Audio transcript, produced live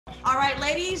All right,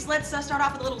 ladies, let's start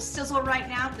off with a little sizzle right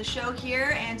now for the show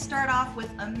here and start off with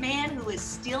a man who is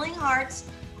stealing hearts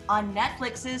on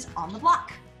Netflix's On the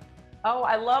Block. Oh,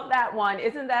 I love that one.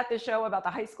 Isn't that the show about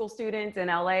the high school students in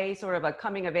LA, sort of a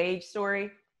coming of age story?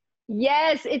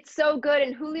 Yes, it's so good.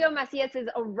 And Julio Macias is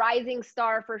a rising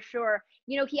star for sure.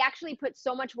 You know, he actually put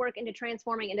so much work into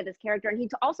transforming into this character. And he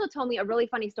also told me a really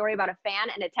funny story about a fan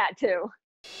and a tattoo.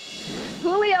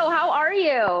 Julio, how are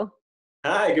you?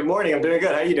 Hi, good morning. I'm doing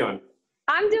good. How are you doing?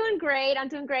 I'm doing great. I'm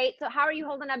doing great. So how are you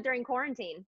holding up during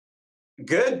quarantine?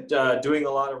 Good. Doing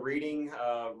a lot of reading,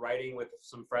 writing with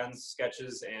some friends,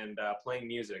 sketches, and playing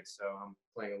music. So I'm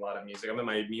playing a lot of music. I'm in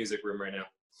my music room right now.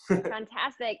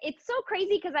 Fantastic. It's so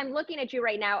crazy because I'm looking at you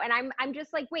right now and I'm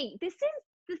just like, wait, this is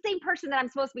the same person that I'm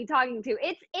supposed to be talking to.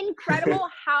 It's incredible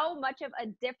how much of a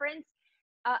difference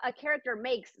a character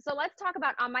makes. So let's talk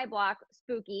about On My Block,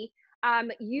 Spooky.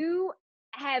 You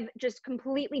have just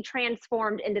completely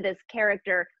transformed into this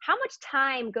character. How much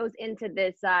time goes into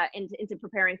this, into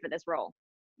preparing for this role?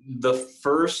 The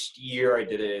first year I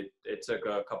did it, it took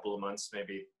a couple of months,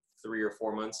 maybe 3 or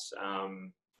 4 months.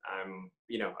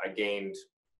 I gained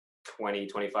 20,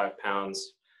 25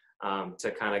 pounds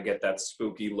to kind of get that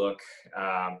spooky look.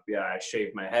 I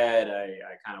shaved my head.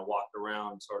 I kind of walked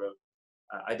around sort of.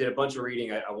 I did a bunch of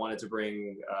reading. I wanted to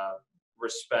bring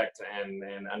respect and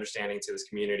understanding to this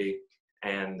community.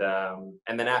 And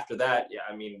then after that,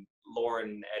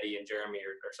 Lauren, Eddie, and Jeremy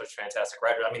are such fantastic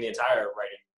writers. I mean, the entire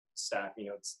writing staff,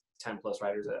 it's 10 plus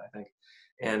writers, I think.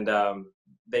 And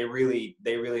they really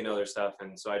know their stuff.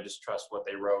 And so I just trust what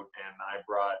they wrote. And I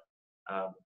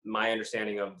brought my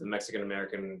understanding of the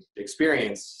Mexican-American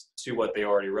experience to what they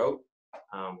already wrote.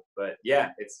 But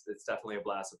yeah, it's definitely a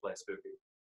blast to play Spooky.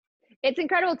 It's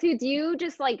incredible too. Do you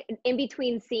just like in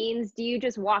between scenes, do you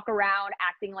just walk around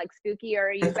acting like Spooky, or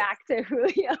are you back to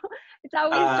Julio? It's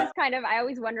always just kind of, I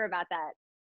always wonder about that.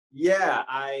 Yeah,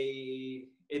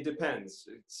 it depends.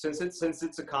 Since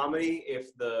it's a comedy,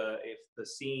 if the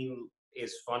scene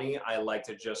is funny, I like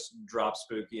to just drop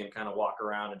Spooky and kind of walk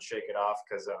around and shake it off,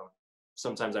 because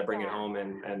sometimes I bring it home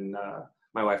and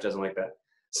my wife doesn't like that.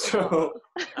 So,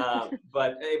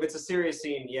 but if it's a serious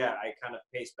scene, yeah, I kind of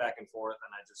pace back and forth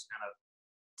and I just kind of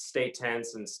stay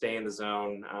tense and stay in the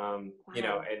zone. And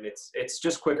it's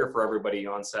just quicker for everybody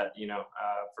on set,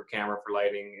 for camera, for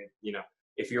lighting,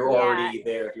 if you're already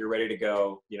there, if you're ready to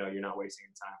go, you're not wasting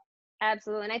time.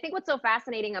 Absolutely. And I think what's so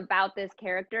fascinating about this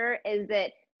character is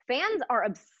that fans are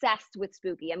obsessed with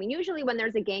Spooky. I mean, usually when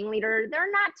there's a gang leader,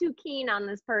 they're not too keen on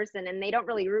this person and they don't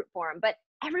really root for him, but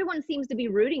everyone seems to be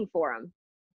rooting for him.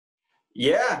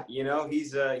 Yeah,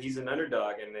 he's an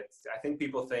underdog, and I think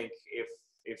people think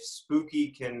if Spooky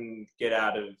can get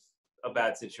out of a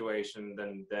bad situation,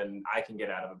 then I can get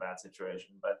out of a bad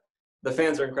situation. But the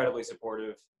fans are incredibly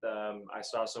supportive. I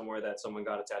saw somewhere that someone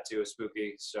got a tattoo of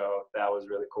Spooky, so that was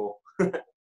really cool.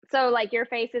 So, like, your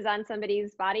face is on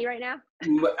somebody's body right now?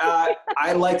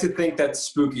 I like to think that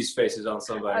Spooky's face is on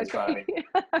somebody's body.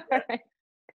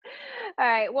 All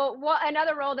right. Well,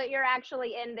 another role that you're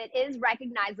actually in that is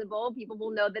recognizable, people will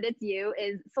know that it's you,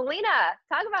 is Selena.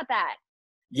 Talk about that.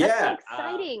 Yeah. That's so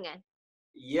exciting.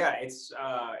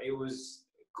 It was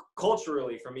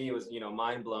culturally for me. It was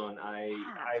mind blown.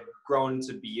 I've grown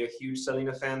to be a huge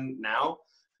Selena fan now,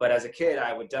 but as a kid,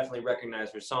 I would definitely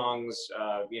recognize her songs.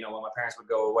 When my parents would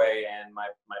go away and my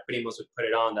primos would put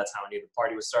it on, that's how I knew the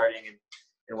party was starting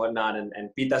and whatnot.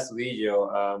 And Pete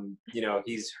Astudillo,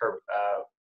 he's her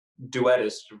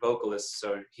duettist, vocalist,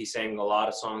 so he sang a lot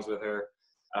of songs with her,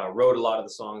 wrote a lot of the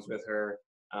songs with her,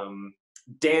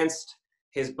 danced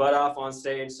his butt off on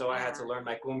stage, so I had to learn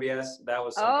my cumbias. That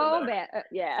was something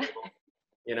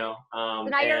So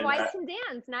now your wife can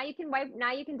dance. Now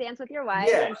you can dance with your wife,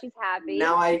 and she's happy.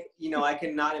 Now I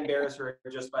cannot embarrass her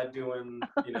just by doing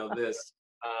this.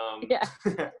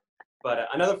 But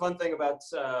another fun thing about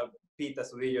Pete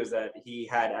Astudillo is that he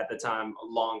had at the time a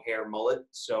long hair mullet,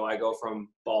 so I go from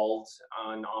bald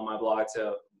on My Block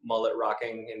to mullet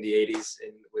rocking in the 80s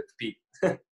with Pete.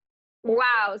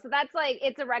 Wow, so that's like,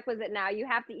 it's a requisite now. You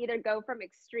have to either go from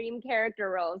extreme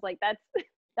character roles, like that's a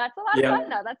lot of fun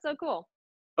though. That's so cool.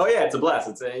 Oh yeah, it's a blast.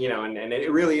 It's and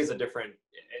it really is a different.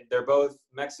 They're both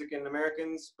Mexican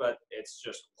Americans, but it's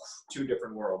just two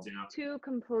different worlds, Two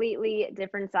completely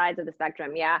different sides of the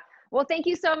spectrum. Yeah. Well, thank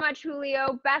you so much,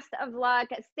 Julio. Best of luck.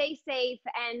 Stay safe.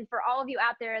 And for all of you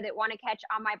out there that want to catch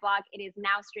On My Block, it is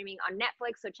now streaming on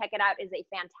Netflix. So check it out. It's a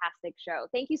fantastic show.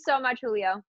 Thank you so much,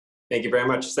 Julio. Thank you very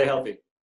much. Stay healthy.